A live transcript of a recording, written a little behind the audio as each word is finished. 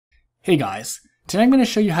Hey guys, today I'm going to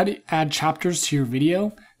show you how to add chapters to your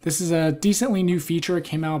video. This is a decently new feature. It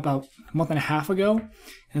came out about a month and a half ago.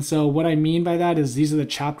 And so what I mean by that is these are the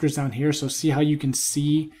chapters down here. So see how you can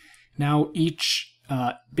see now each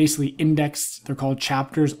basically indexed, they're called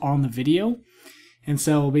chapters on the video. And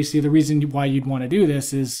so basically the reason why you'd want to do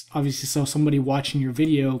this is obviously so somebody watching your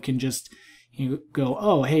video can just go,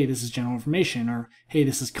 oh, hey, this is general information, or hey,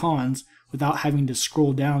 this is cons, without having to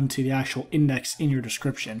scroll down to the actual index in your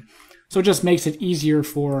description. So it just makes it easier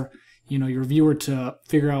for your viewer to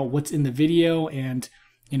figure out what's in the video and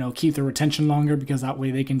keep their attention longer, because that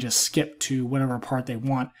way they can just skip to whatever part they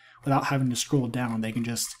want without having to scroll down. They can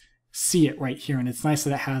just see it right here, and it's nice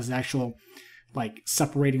that it has the actual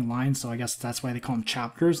separating lines. So I guess that's why they call them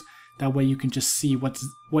chapters. That way you can just see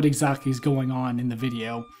what exactly is going on in the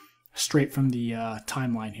video straight from the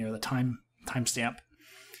timeline here, the timestamp.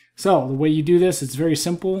 So the way you do this, it's very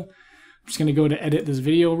simple. I'm just going to go to edit this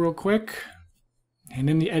video real quick. And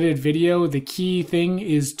in the edited video, the key thing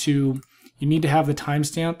is you need to have the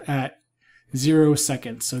timestamp at 0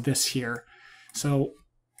 seconds. So this here. So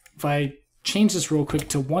if I change this real quick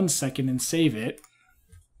to 1 second and save it,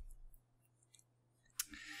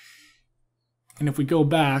 and if we go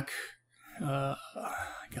back, I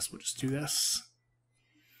guess we'll just do this.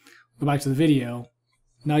 Go back to the video.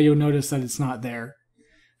 Now you'll notice that it's not there.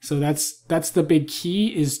 So that's the big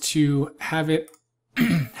key, is to have it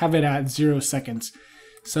have it at 0 seconds.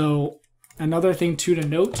 So another thing too to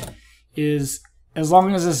note is, as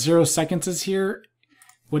long as this 0 seconds is here,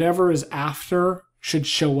 whatever is after should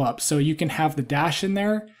show up. So you can have the dash in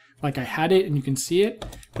there, like I had it, and you can see it.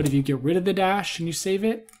 But if you get rid of the dash and you save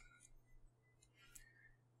it,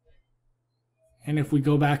 and if we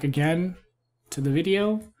go back again to the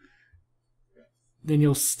video, then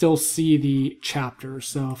you'll still see the chapters.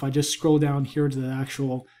 So if I just scroll down here to the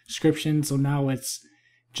actual description, so now it's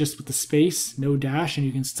just with the space, no dash, and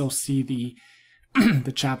you can still see the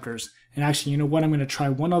the chapters. And actually, you know what? I'm going to try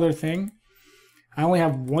one other thing. I only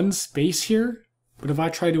have one space here, but if I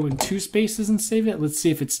try doing 2 spaces and save it, let's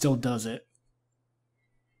see if it still does it.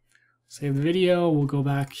 Save the video. We'll go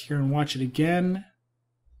back here and watch it again.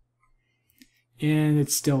 And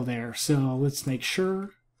it's still there. So let's make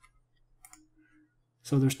sure.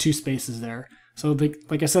 So there's 2 spaces there. So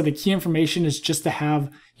like I said, the key information is just to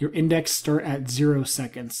have your index start at 0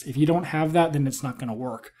 seconds. If you don't have that, then it's not going to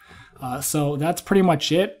work. So that's pretty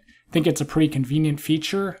much it. I think it's a pretty convenient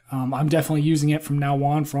feature. I'm definitely using it from now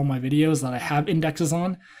on for all my videos that I have indexes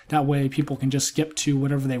on. That way people can just skip to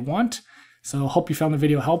whatever they want. So hope you found the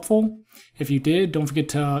video helpful. If you did, don't forget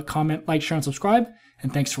to comment, like, share, and subscribe.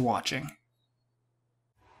 And thanks for watching.